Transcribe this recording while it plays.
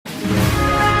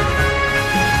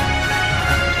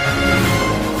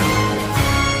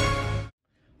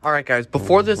Alright guys,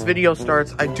 before this video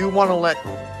starts, I do want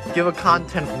to give a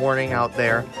content warning out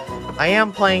there. I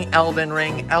am playing Elden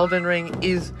Ring. Elden Ring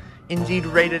is indeed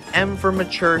rated M for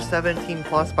mature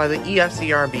 17+ by the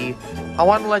ESERB. I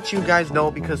want to let you guys know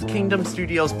because Kingdom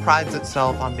Studios prides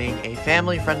itself on being a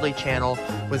family-friendly channel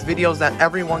with videos that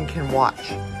everyone can watch.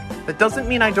 That doesn't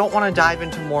mean I don't want to dive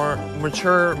into more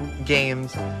mature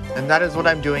games, and that is what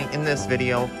I'm doing in this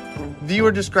video.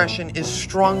 Viewer discretion is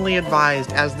strongly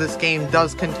advised as this game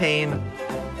does contain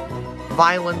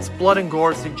violence, blood and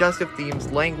gore, suggestive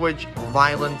themes, language,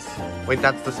 violence, wait,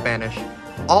 that's the Spanish.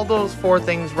 All those four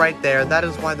things right there, that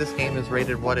is why this game is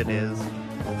rated what it is.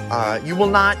 You will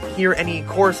not hear any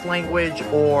coarse language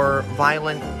or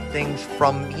violent things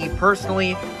from me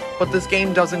personally, but this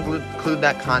game does include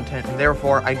that content, and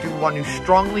therefore I do want to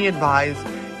strongly advise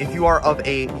if you are of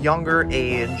a younger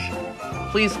age,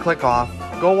 please click off.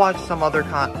 Go watch some other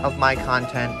of my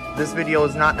content. This video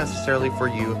is not necessarily for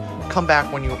you. Come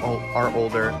back when you are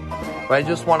older. But I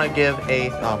just want to give a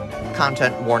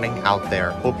content warning out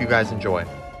there. Hope you guys enjoy.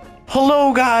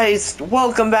 Hello guys!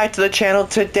 Welcome back to the channel.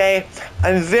 Today,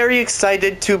 I'm very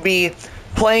excited to be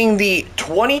playing the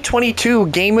 2022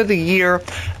 Game of the Year,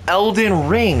 Elden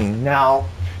Ring. Now,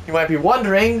 you might be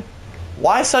wondering,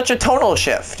 why such a tonal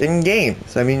shift in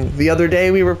games? I mean, the other day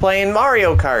we were playing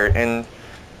Mario Kart and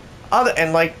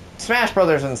like Smash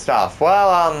Brothers and stuff.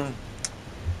 Well,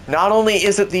 not only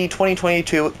is it the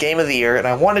 2022 Game of the Year, and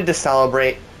I wanted to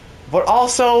celebrate, but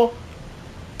also,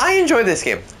 I enjoy this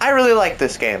game. I really like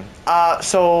this game.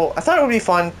 So I thought it would be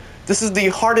fun. This is the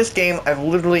hardest game I've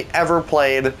literally ever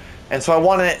played, and so I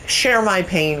want to share my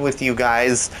pain with you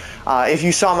guys. If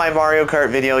you saw my Mario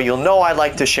Kart video, you'll know I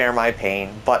like to share my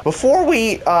pain. But before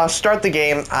we start the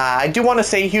game, I do want to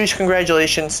say huge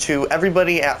congratulations to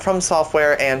everybody at From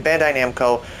Software and Bandai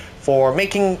Namco for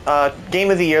making Game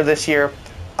of the Year this year.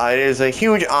 It is a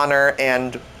huge honor,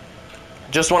 and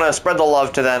just want to spread the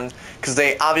love to them because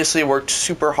they obviously worked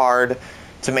super hard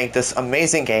to make this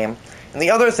amazing game. And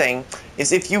the other thing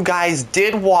is, if you guys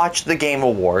did watch the Game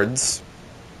Awards,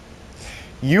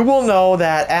 you will know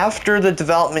that after the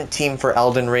development team for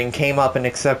Elden Ring came up and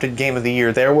accepted Game of the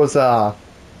Year, there was a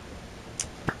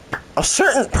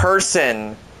certain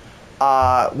person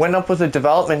went up with the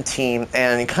development team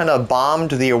and kind of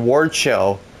bombed the award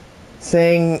show,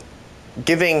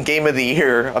 giving Game of the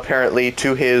Year, apparently,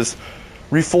 to his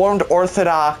Reformed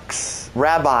Orthodox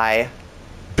rabbi,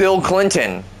 Bill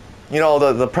Clinton. You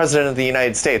know, the President of the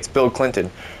United States, Bill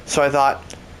Clinton. So I thought,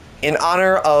 in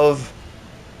honor of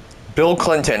Bill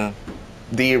Clinton,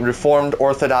 the Reformed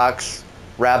Orthodox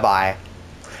rabbi,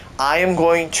 I am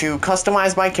going to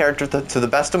customize my character to the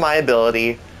best of my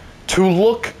ability to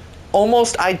look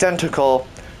almost identical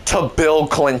to Bill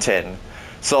Clinton.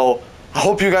 So I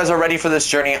hope you guys are ready for this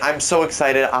journey. I'm so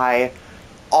excited. I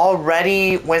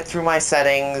already went through my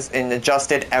settings and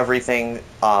adjusted everything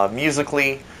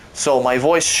musically, so my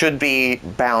voice should be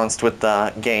balanced with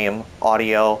the game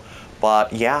audio.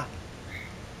 But yeah.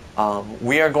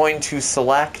 We are going to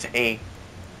select a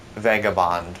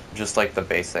vagabond, just like the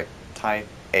basic type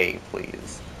A,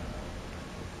 please.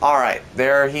 Alright,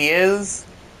 there he is.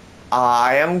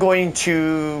 I am going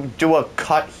to do a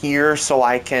cut here so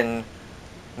I can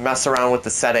mess around with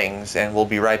the settings, and we'll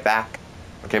be right back.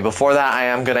 Okay, before that, I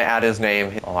am going to add his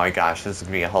name. Oh my gosh, this is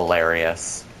going to be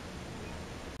hilarious.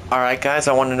 Alright guys,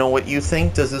 I want to know what you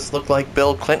think. Does this look like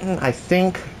Bill Clinton? I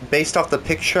think, based off the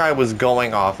picture I was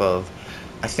going off of,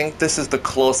 I think this is the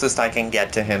closest I can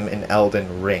get to him in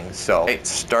Elden Ring. So,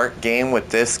 start game with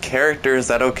this character. Is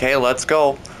that okay? Let's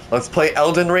go. Let's play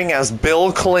Elden Ring as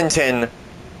Bill Clinton.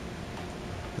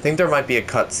 I think there might be a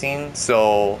cutscene,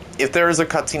 so if there is a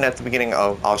cutscene at the beginning,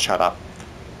 I'll shut up.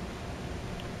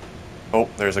 Oh,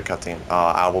 there's a cutscene.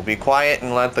 I will be quiet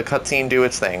and let the cutscene do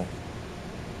its thing.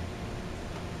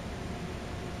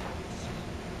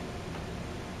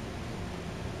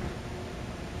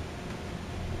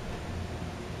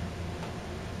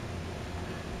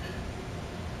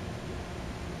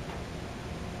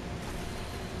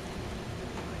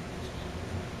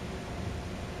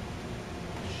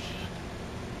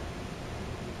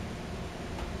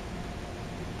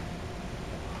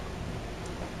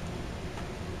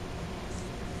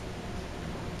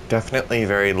 Definitely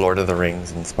very Lord of the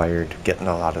Rings inspired, getting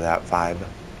a lot of that vibe.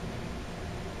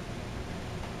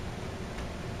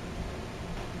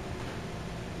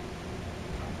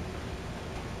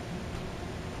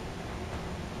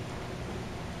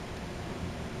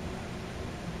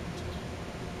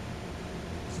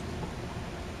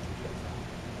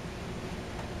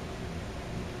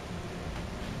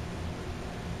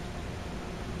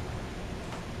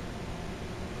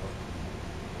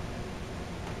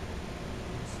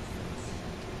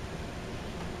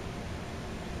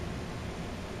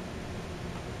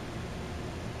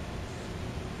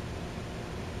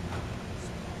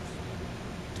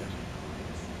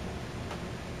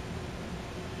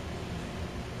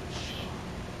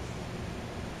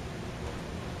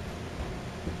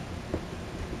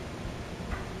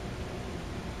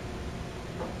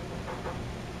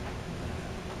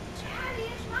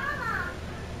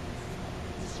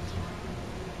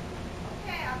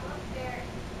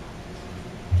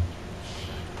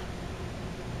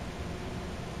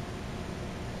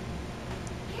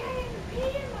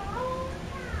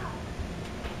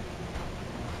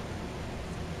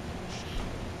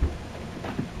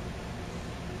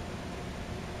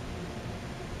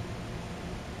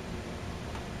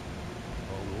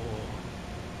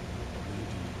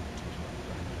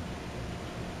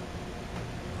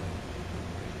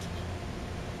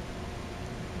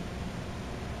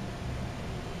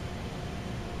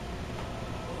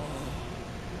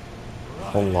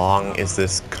 How long is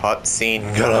this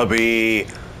cutscene gonna be?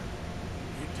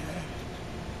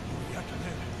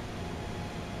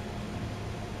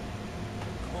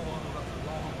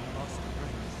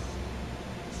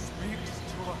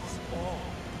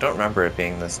 I don't remember it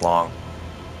being this long.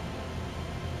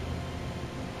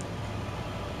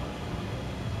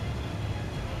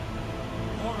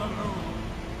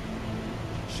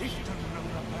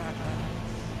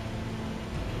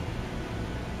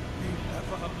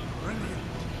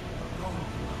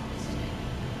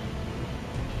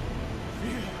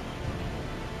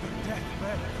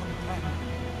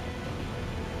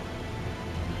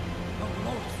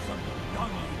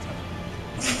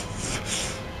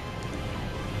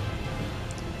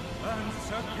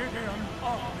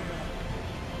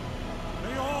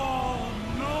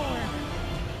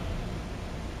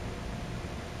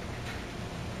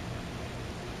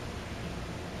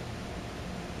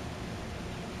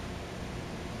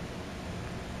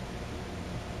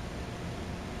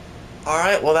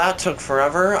 Alright, well that took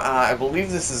forever. I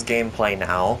believe this is gameplay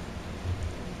now.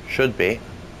 Should be.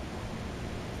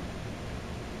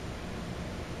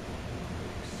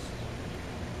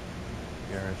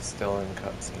 You're still in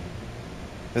cutscene.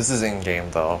 This is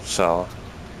in-game though, so...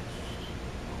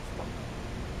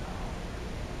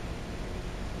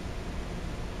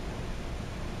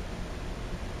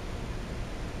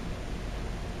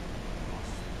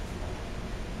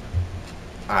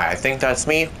 I think that's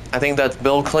me. I think that's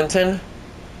Bill Clinton,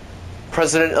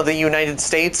 President of the United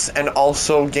States, and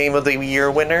also Game of the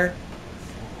Year winner.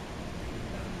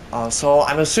 So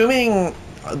I'm assuming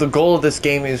the goal of this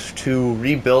game is to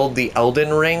rebuild the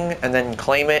Elden Ring and then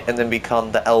claim it and then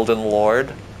become the Elden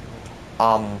Lord.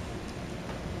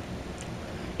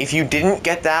 If you didn't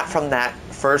get that from that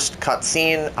first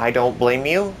cutscene, I don't blame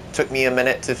you. Took me a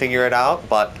minute to figure it out,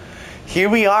 but here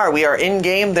we are. We are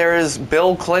in-game. There is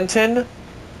Bill Clinton.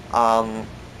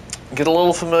 Get a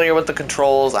little familiar with the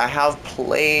controls. I have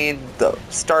played the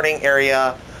starting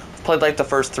area, played like the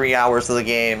first 3 hours of the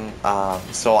game,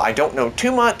 so I don't know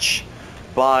too much,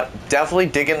 but definitely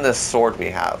digging this sword we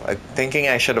have. I'm thinking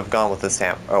I should have gone with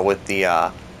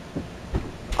the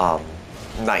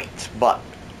knight, but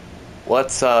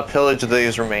let's pillage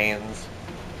these remains.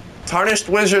 Tarnished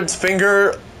Wizard's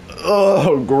Finger.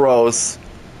 Oh, gross.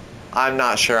 I'm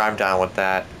not sure I'm down with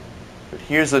that. But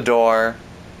here's the door.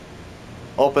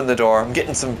 Open the door. I'm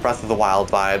getting some Breath of the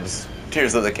Wild vibes.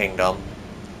 Tears of the Kingdom.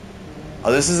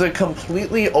 This is a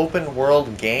completely open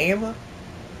world game.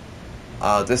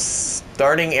 This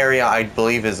starting area, I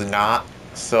believe, is not.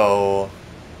 So,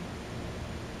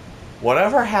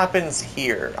 whatever happens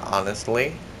here,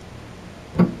 honestly.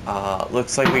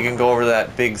 Looks like we can go over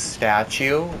that big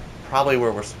statue. Probably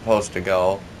where we're supposed to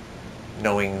go,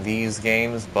 knowing these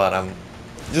games. But I'm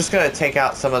just going to take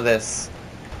out some of this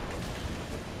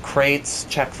crates,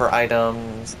 check for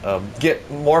items, get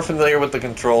more familiar with the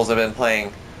controls. I've been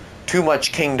playing too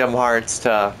much Kingdom Hearts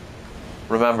to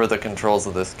remember the controls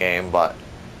of this game, but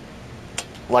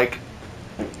like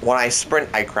when I sprint,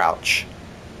 I crouch.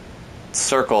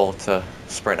 Circle to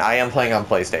sprint. I am playing on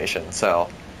PlayStation, so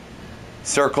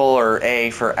circle or A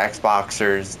for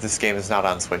Xboxers. This game is not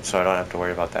on Switch, so I don't have to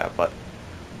worry about that, but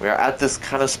we are at this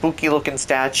kind of spooky looking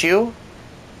statue.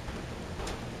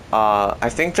 I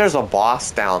think there's a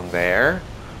boss down there.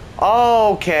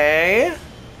 Okay.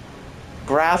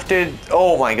 Grafted.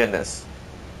 Oh my goodness.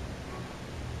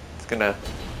 It's gonna...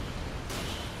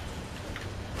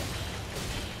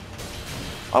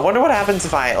 I wonder what happens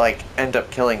if I, like, end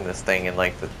up killing this thing in,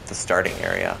 like, the starting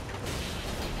area.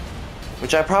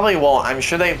 Which I probably won't. I'm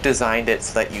sure they've designed it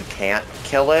so that you can't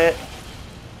kill it.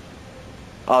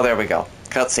 Oh, there we go.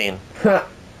 Cutscene.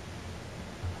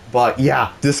 But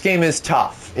yeah, this game is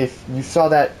tough. If you saw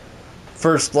that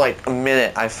first, like,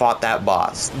 minute I fought that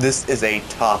boss, this is a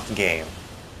tough game.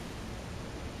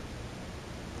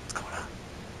 What's going on?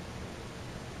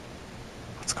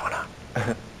 What's going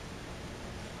on?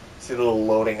 See the little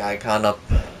loading icon up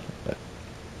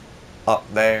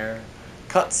there.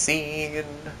 Cutscene.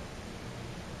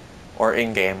 Or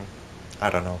in-game. I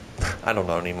don't know. I don't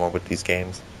know anymore with these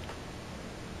games.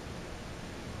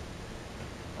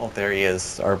 Oh, there he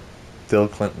is, our Bill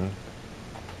Clinton.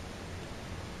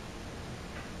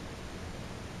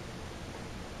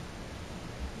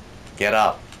 Get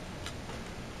up.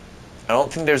 I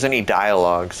don't think there's any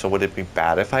dialogue, so would it be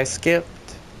bad if I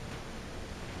skipped?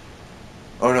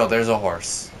 Oh no, there's a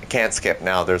horse. I can't skip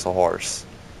now, there's a horse.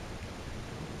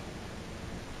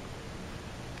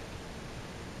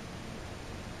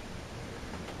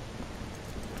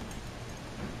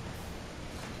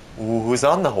 Ooh, who's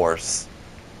on the horse?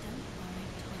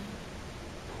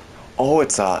 Oh,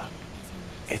 it's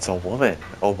It's a woman.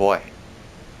 Oh boy.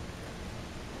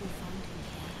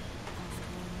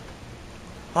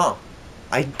 Huh.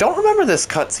 I don't remember this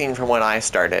cutscene from when I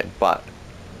started, but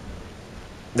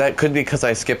that could be because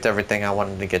I skipped everything. I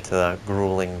wanted to get to the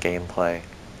grueling gameplay.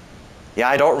 Yeah,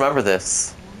 I don't remember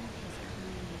this.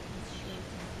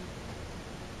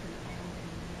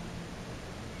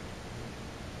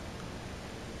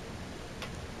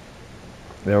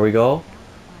 There we go.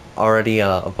 Already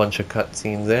a bunch of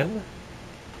cutscenes in.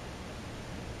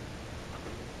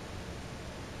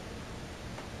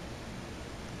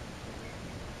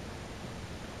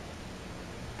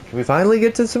 Can we finally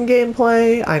get to some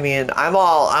gameplay? I mean, I'm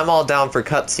all down for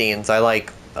cutscenes. I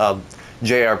like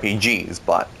JRPGs,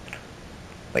 but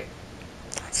like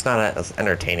it's not as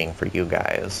entertaining for you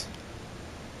guys.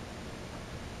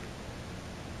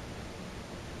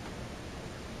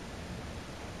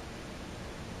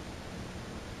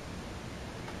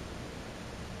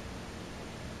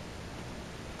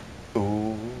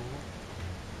 Ooh,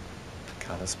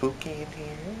 kind of spooky in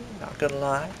here. Not gonna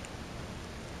lie.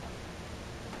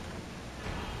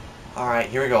 Alright,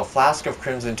 here we go. Flask of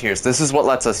Crimson Tears. This is what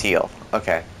lets us heal.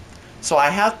 Okay. So I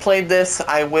have played this.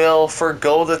 I will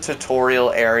forgo the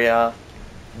tutorial area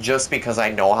just because I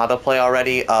know how to play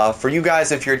already. For you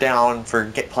guys, if you're down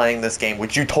for playing this game,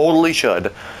 which you totally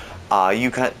should, you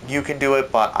can do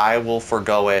it, but I will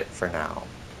forgo it for now.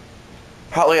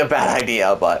 Probably a bad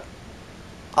idea, but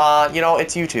you know,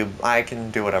 it's YouTube. I can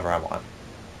do whatever I want.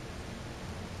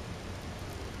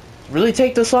 Really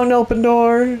take this long to open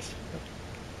doors?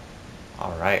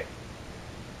 Alright.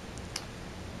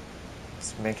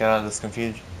 Let's make it out of this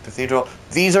cathedral.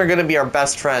 These are going to be our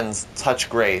best friends. Touch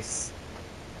Grace.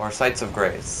 Or Sights of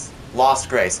Grace. Lost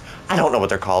Grace. I don't know what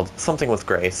they're called. Something with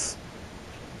Grace.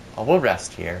 Oh, we'll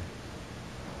rest here.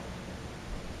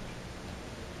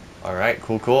 Alright,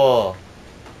 cool.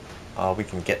 We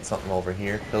can get something over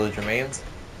here. Village remains.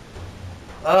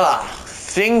 Ugh.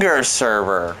 Finger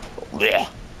server. Blech.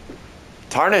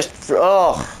 Tarnished.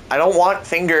 Ugh. I don't want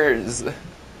fingers. I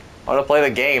want to play the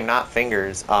game, not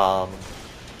fingers. I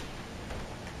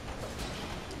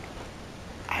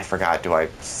forgot. Do I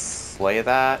slay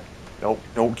that? Nope.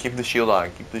 Nope. Keep the shield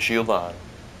on. Keep the shield on.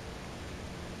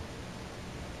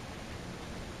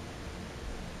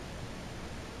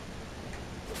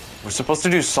 We're supposed to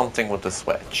do something with the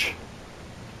switch.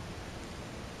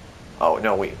 Oh,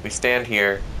 no, we stand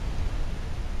here.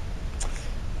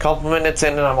 Couple minutes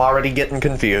in and I'm already getting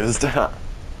confused.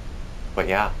 But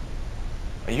yeah.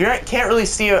 You can't really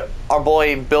see our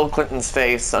boy Bill Clinton's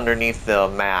face underneath the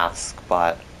mask,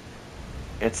 but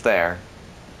it's there.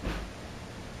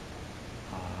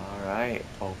 Alright,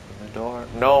 open the door.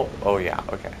 No, oh yeah,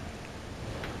 okay.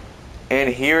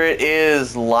 And here it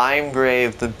is,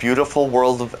 Limegrave, the beautiful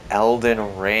world of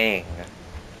Elden Ring.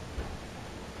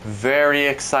 Very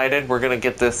excited. We're gonna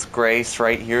get this Grace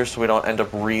right here so we don't end up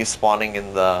respawning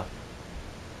in the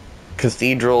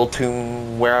cathedral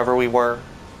tomb wherever we were.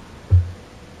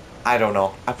 I don't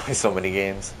know. I play so many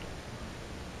games.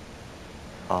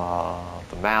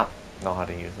 The map. Know how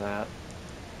to use that.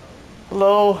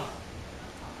 Hello.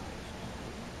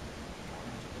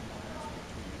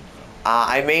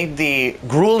 I made the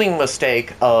grueling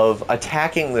mistake of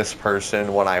attacking this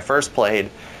person when I first played.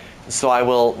 So I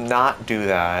will not do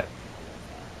that.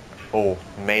 Oh,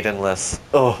 maidenless.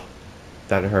 Oh,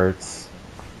 that hurts.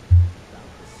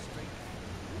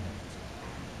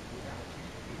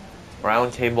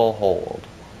 Round table hold.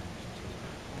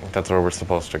 I think that's where we're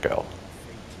supposed to go.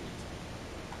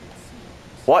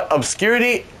 What?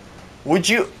 Obscurity? Would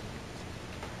you...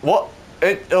 What?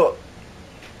 Let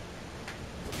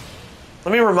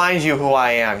me remind you who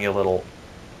I am, you little...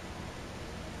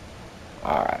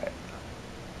 Alright.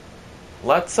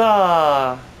 Let's,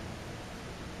 what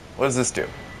does this do?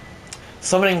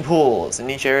 Summoning pools. In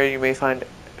each area you may find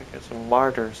some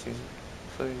martyrs.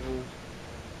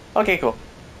 Okay, cool.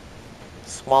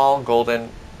 Small golden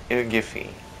Irgifi.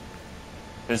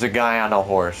 There's a guy on a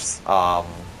horse.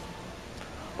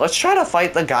 Let's try to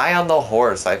fight the guy on the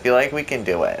horse. I feel like we can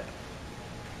do it.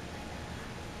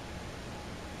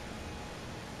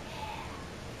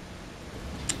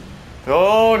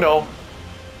 Oh no.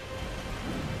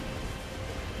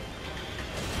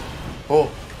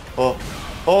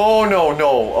 Oh no,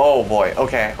 no. Oh boy.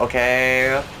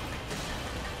 Okay.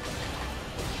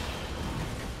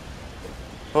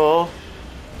 Oh.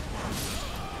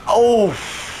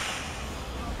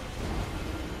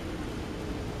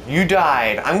 You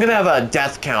died. I'm gonna have a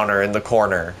death counter in the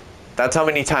corner. That's how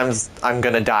many times I'm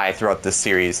gonna die throughout this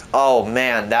series. Oh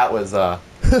man, that was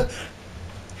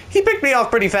he picked me off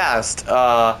pretty fast.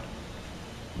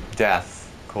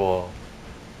 Death. Cool.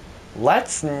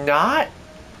 Let's not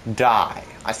die.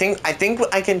 I think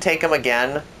I can take him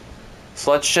again.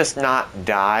 So let's just not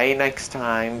die next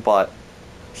time, but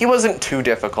he wasn't too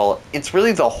difficult. It's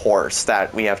really the horse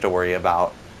that we have to worry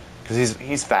about, because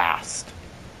he's fast.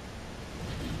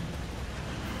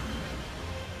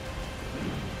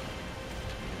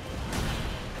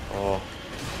 Oh.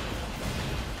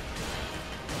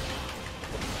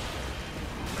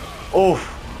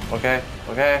 Oof. Okay.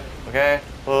 Okay. Okay.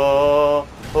 Oh.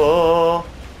 Oh.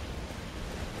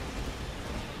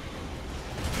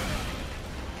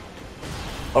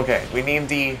 Okay, we need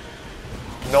the...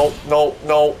 Nope, nope,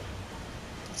 nope.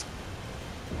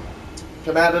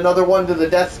 Can add another one to the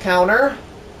death counter.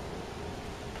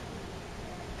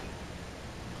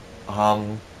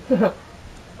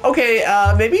 Okay,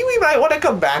 maybe we might want to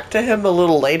come back to him a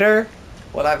little later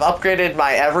when I've upgraded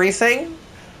my everything.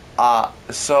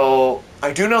 So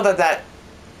I do know that that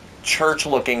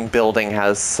church-looking building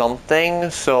has something,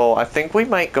 so I think we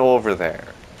might go over there.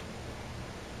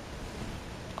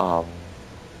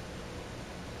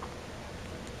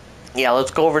 Yeah,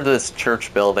 let's go over to this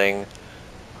church building.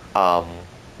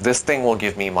 This thing will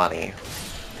give me money.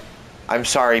 I'm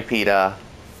sorry, PETA.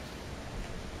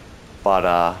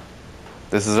 But,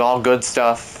 this is all good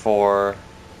stuff for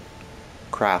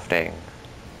crafting.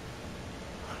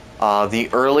 The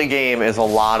early game is a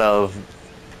lot of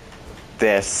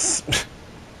this.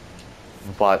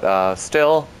 But,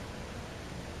 still,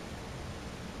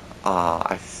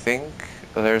 I think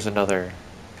there's another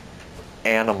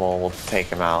animal. We'll take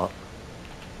him out.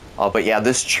 But yeah,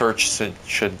 this church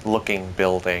should looking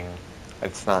building,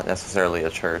 it's not necessarily a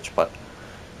church, but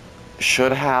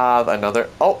should have another...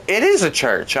 Oh, it is a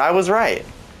church! I was right.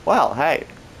 Well, hey,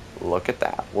 look at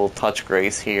that. We'll touch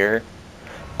Grace here.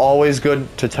 Always good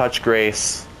to touch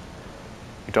Grace.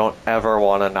 You don't ever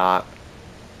want to not...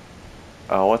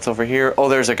 Oh, what's over here? Oh,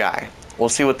 there's a guy. We'll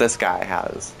see what this guy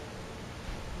has.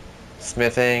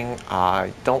 Smithing.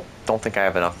 I don't think I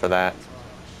have enough for that.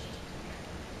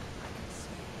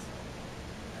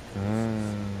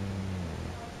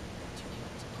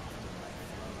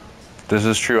 This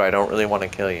is true. I don't really want to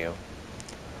kill you.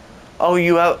 Oh,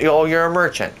 you're a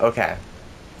merchant. Okay.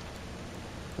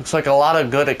 Looks like a lot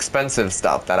of good expensive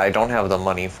stuff that I don't have the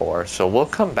money for. So we'll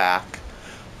come back.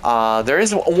 There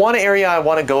is one area I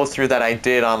want to go through that I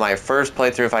did on my first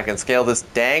playthrough. If I can scale this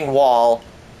dang wall.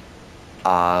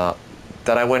 That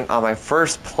I went on my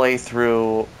first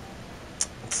playthrough.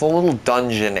 It's a little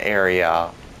dungeon area.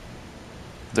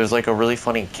 There's like a really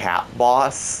funny cat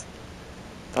boss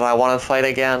that I want to fight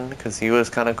again, because he was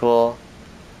kind of cool.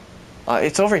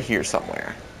 It's over here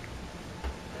somewhere.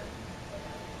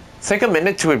 Take a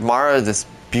minute to admire this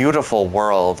beautiful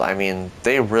world. I mean,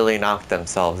 they really knocked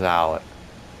themselves out.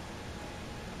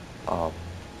 Oh,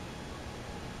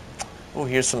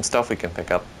 here's some stuff we can pick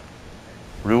up.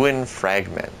 Ruin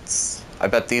fragments. I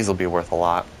bet these will be worth a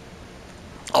lot.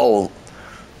 Oh,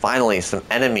 finally, some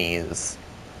enemies.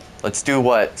 Let's do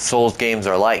what Souls games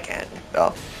are like and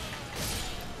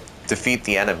defeat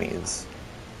the enemies.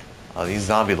 These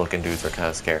zombie-looking dudes are kind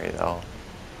of scary, though.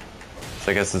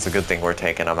 So I guess it's a good thing we're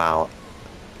taking them out.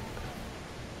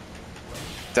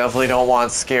 Definitely don't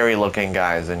want scary-looking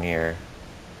guys in here.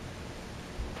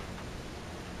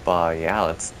 But yeah,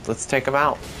 let's take them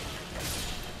out.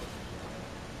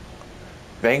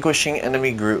 Vanquishing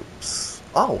enemy groups.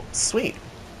 Oh, sweet.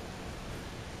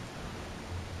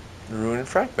 Ruined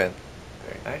fragment.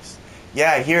 Very nice.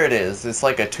 Yeah, here it is. It's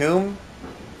like a tomb.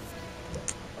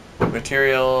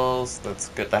 Materials. That's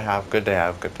good to have, good to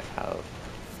have, good to have.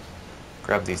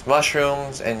 Grab these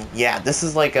mushrooms. And yeah, this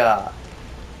is like a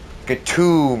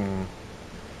tomb.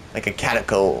 Like a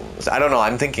catacombs. I don't know,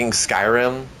 I'm thinking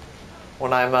Skyrim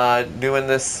when I'm doing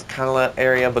this kind of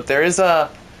area. But there's a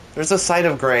site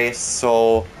of grace,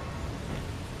 so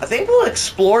I think we'll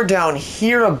explore down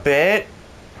here a bit.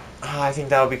 I think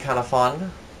that would be kind of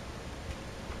fun.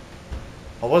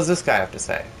 What does this guy have to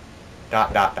say? ...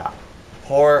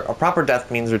 A proper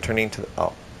death means returning to the...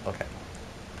 Oh, okay.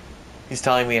 He's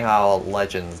telling me how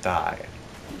legends die.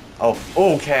 Oh,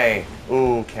 okay.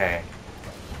 Okay.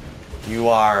 You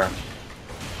are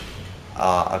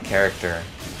a character.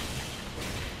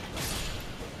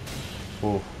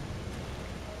 Ooh.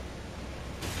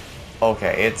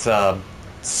 Okay, it's a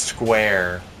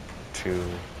square to...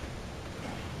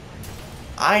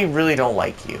 I really don't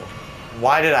like you.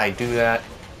 Why did I do that?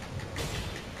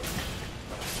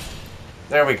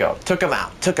 There we go. Took him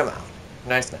out. Took him out.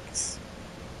 Nice, nice.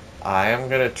 I am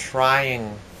gonna try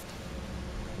and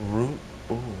root.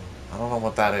 Ooh, I don't know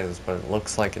what that is, but it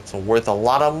looks like it's worth a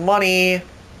lot of money.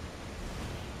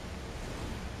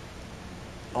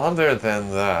 Other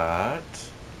than that,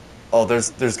 Oh,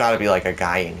 there's got to be like a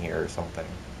guy in here or something.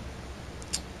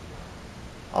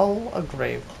 Oh, a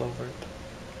grave clover.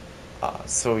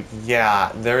 So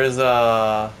yeah, there is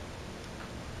a...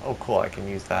 Oh, cool, I can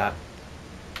use that.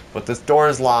 But this door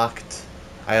is locked.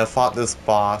 I have fought this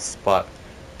boss, but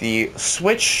the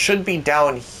switch should be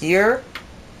down here.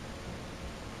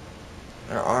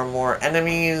 There are more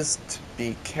enemies to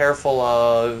be careful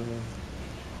of.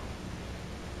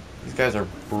 These guys are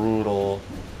brutal.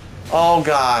 Oh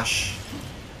gosh.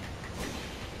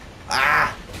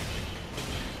 Ah!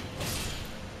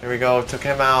 There we go, took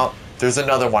him out. There's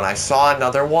another one. I saw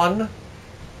another one.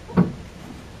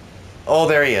 Oh,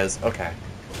 there he is. Okay.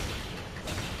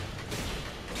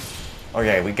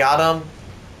 Okay, we got him.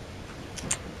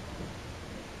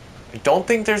 I don't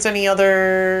think there's any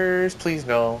others. Please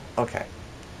no. Okay.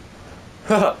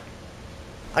 I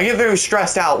get very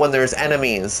stressed out when there's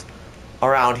enemies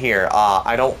around here.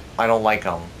 I don't like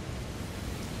them.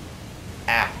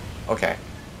 Ah. Okay.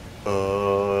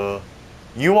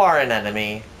 You are an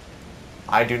enemy.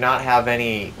 I do not have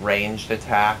any ranged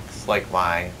attacks like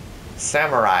my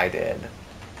samurai did.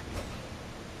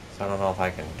 So I don't know if I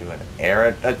can do an air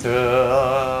attack.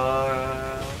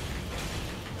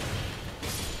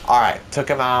 Alright, took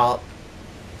him out.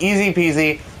 Easy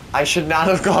peasy. I should not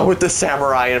have gone with the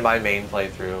samurai in my main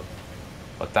playthrough.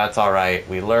 But that's alright.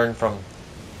 We learn from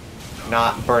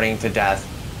not burning to death.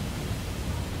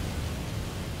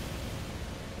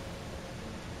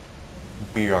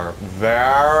 We are very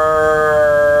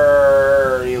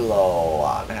low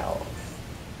on health.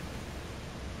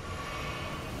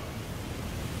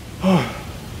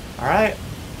 Alright.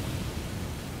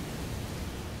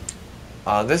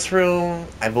 This room,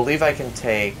 I believe I can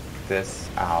take this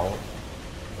out.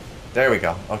 There we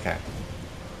go, okay.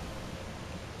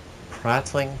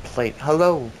 Prattling plate.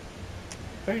 Hello.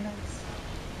 Very nice.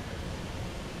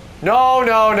 No,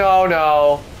 no, no,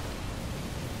 no.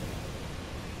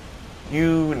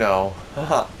 You know.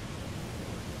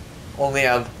 Only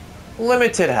have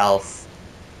limited health.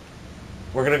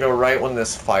 We're gonna go right when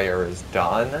this fire is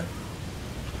done.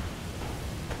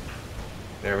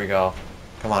 There we go.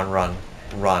 Come on, run.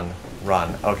 Run.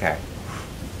 Run. Okay.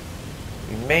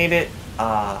 We made it.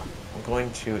 I'm going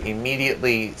to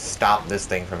immediately stop this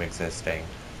thing from existing.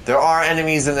 There are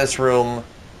enemies in this room.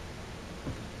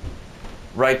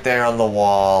 Right there on the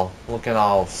wall. Looking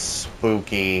all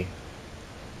spooky.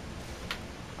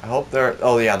 I hope there...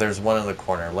 Oh yeah, there's one in the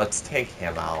corner. Let's take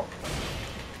him out.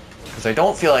 Because I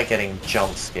don't feel like getting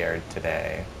jump scared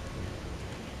today.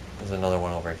 There's another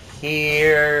one over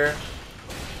here.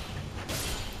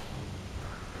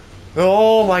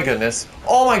 Oh my goodness.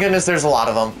 Oh my goodness, there's a lot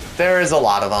of them. There is a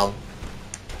lot of them.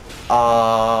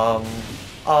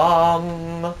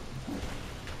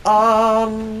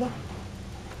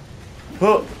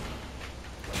 Huh.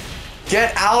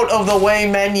 Get out of the way,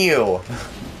 menu!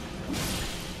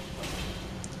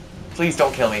 Please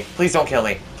don't kill me. Please don't kill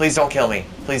me. Please don't kill me.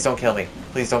 Please don't kill me.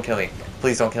 Please don't kill me.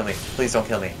 Please don't kill me. Please don't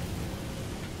kill me.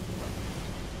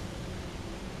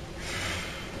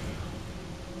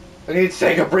 I need to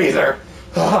take a breather.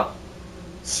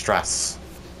 Stress.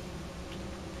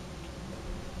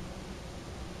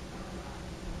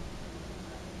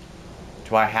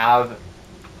 Do I have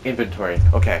inventory?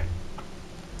 Okay.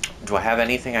 Do I have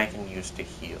anything I can use to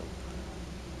heal?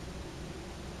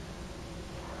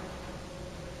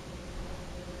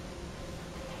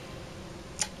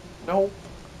 Nope.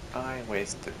 I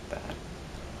wasted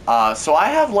that. So I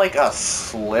have like a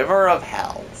sliver of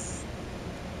health.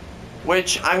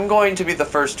 Which I'm going to be the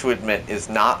first to admit is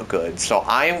not good. So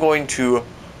I am going to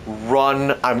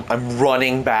run. I'm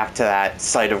running back to that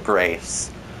site of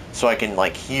grace. So I can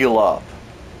like heal up.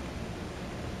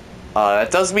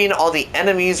 That does mean all the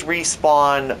enemies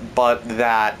respawn, but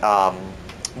that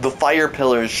the fire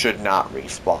pillars should not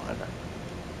respawn.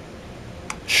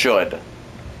 Should.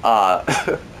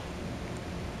 At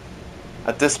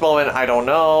this moment, I don't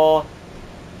know.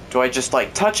 Do I just,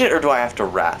 like, touch it, or do I have to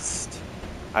rest?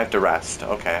 I have to rest,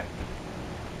 okay.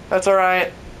 That's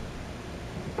alright.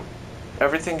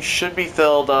 Everything should be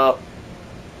filled up.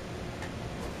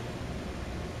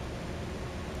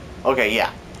 Okay,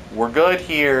 yeah. We're good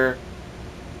here.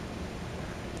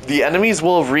 The enemies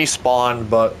will have respawned,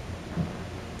 but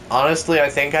honestly, I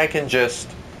think I can just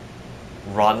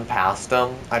run past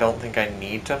them. I don't think I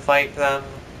need to fight them.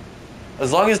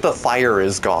 As long as the fire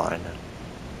is gone,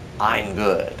 I'm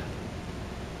good.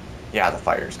 Yeah, the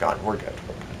fire's gone. We're good.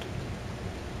 We're good.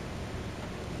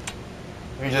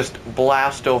 We just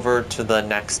blast over to the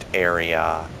next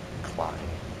area. Climb.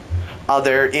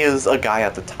 There is a guy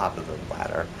at the top of the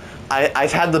ladder.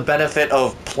 I've had the benefit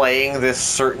of playing this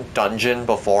certain dungeon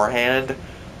beforehand,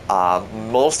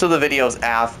 Most of the videos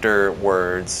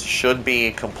afterwards should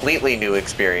be completely new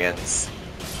experience.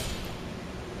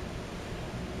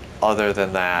 Other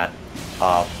than that,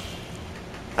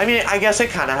 I mean, I guess it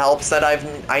kind of helps that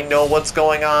I know what's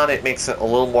going on. It makes it a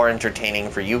little more entertaining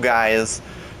for you guys,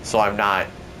 so I'm not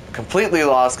completely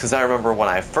lost, because I remember when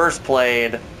I first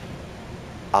played,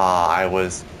 I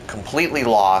was completely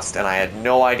lost, and I had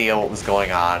no idea what was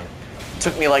going on. It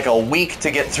took me like a week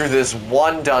to get through this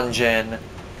one dungeon,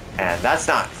 and that's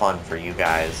not fun for you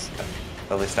guys.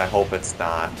 At least I hope it's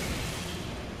not.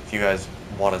 If you guys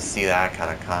want to see that kind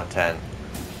of content,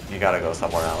 you gotta go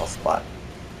somewhere else, but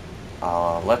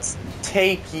let's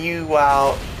take you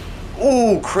out.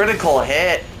 Ooh, critical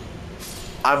hit.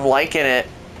 I'm liking it.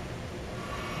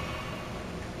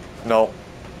 Nope.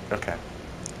 Okay.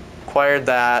 Acquired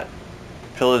that.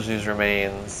 Pillage these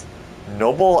remains.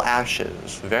 Noble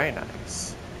ashes. Very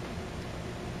nice.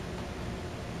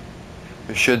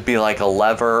 There should be like a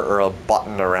lever or a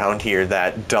button around here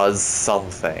that does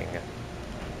something.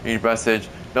 Read message.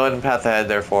 No hidden path ahead,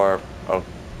 therefore. Oh,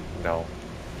 no.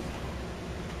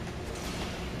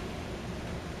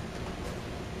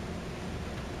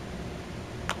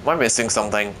 Am I missing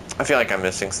something? I feel like I'm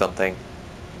missing something.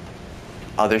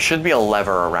 There should be a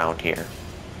lever around here.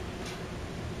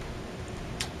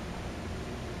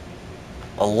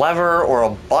 A lever or a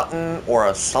button or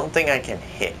a something I can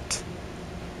hit.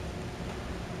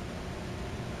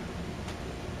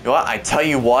 You know what? I tell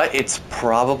you what, it's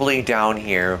probably down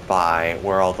here by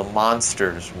where all the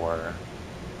monsters were.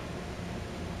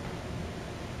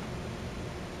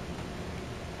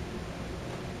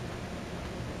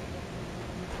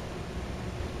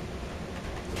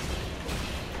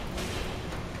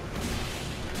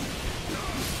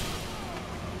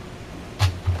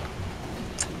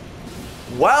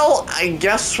 Well, I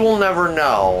guess we'll never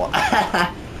know.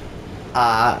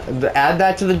 Add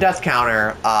that to the death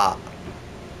counter.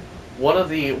 One of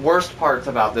the worst parts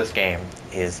about this game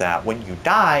is that when you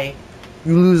die,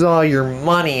 you lose all your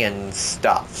money and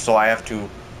stuff. So I have to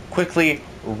quickly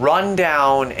run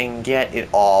down and get it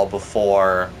all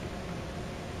before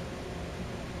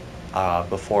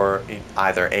it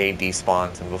either A,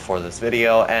 despawns and before this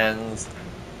video ends.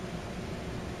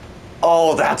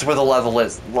 Oh, that's where the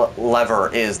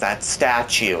lever is, that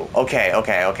statue. Okay,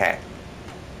 okay, okay.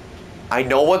 I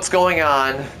know what's going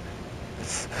on.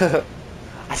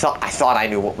 I thought I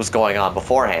knew what was going on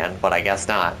beforehand, but I guess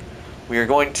not. We are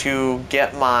going to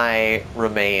get my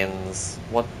remains.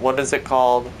 What is it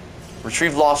called?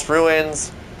 Retrieve lost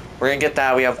ruins. We're gonna get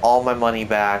that. We have all my money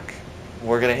back.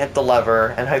 We're gonna hit the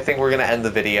lever, and I think we're gonna end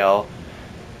the video.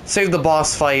 Save the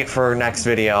boss fight for next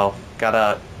video.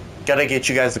 Gotta get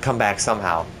you guys to come back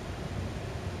somehow.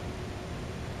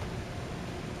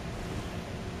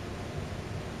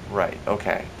 Right,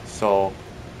 okay. So,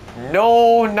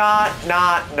 no,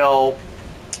 no.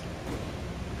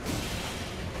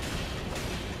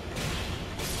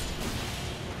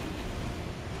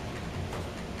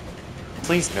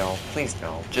 Please no, just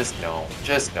no,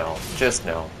 just no, just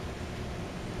no.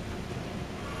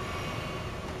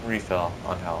 Refill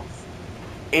on health.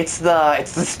 It's the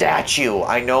statue.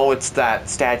 I know it's that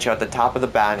statue at the top of the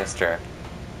banister.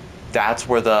 That's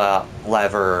where the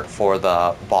lever for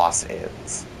the boss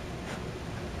is.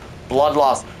 Blood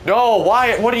loss. No,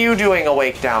 why? What are you doing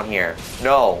awake down here?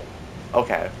 No.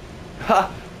 Okay. Ha.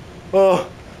 Oh,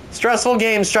 stressful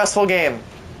game, stressful game.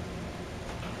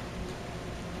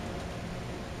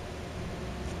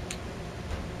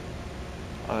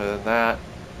 Other than that,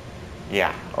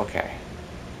 yeah, okay.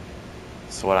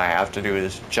 So what I have to do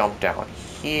is jump down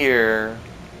here.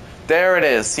 There it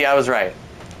is. See, I was right.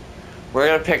 We're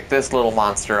gonna pick this little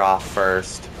monster off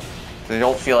first. So you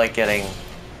don't feel like getting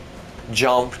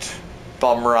jumped,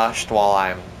 bum rushed while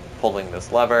I'm pulling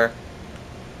this lever.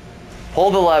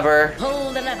 Pull the lever.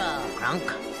 Pull the lever, Crunk.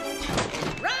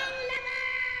 Wrong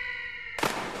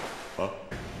lever! Huh?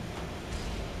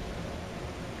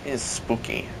 It is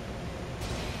spooky.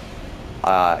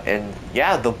 And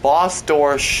yeah, the boss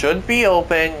door should be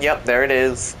open. Yep, there it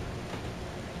is.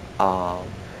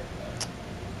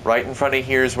 Right in front of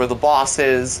here is where the boss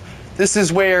is. This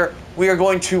is where we are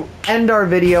going to end our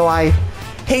video. I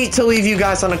hate to leave you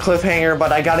guys on a cliffhanger,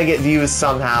 but I gotta get views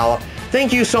somehow.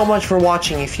 Thank you so much for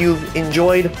watching. If you've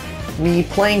enjoyed me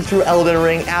playing through Elden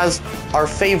Ring as our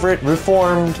favorite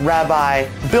reformed rabbi,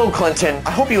 Bill Clinton,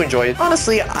 I hope you enjoyed.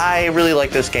 Honestly, I really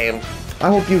like this game. I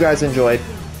hope you guys enjoyed.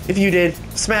 If you did,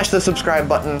 smash the subscribe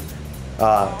button,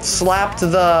 slap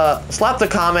the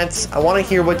comments. I want to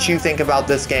hear what you think about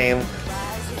this game.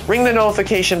 Ring the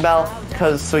notification bell,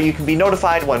 so you can be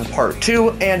notified when part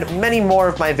 2 and many more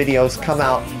of my videos come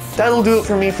out. That'll do it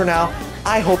for me for now.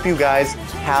 I hope you guys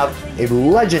have a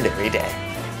legendary day.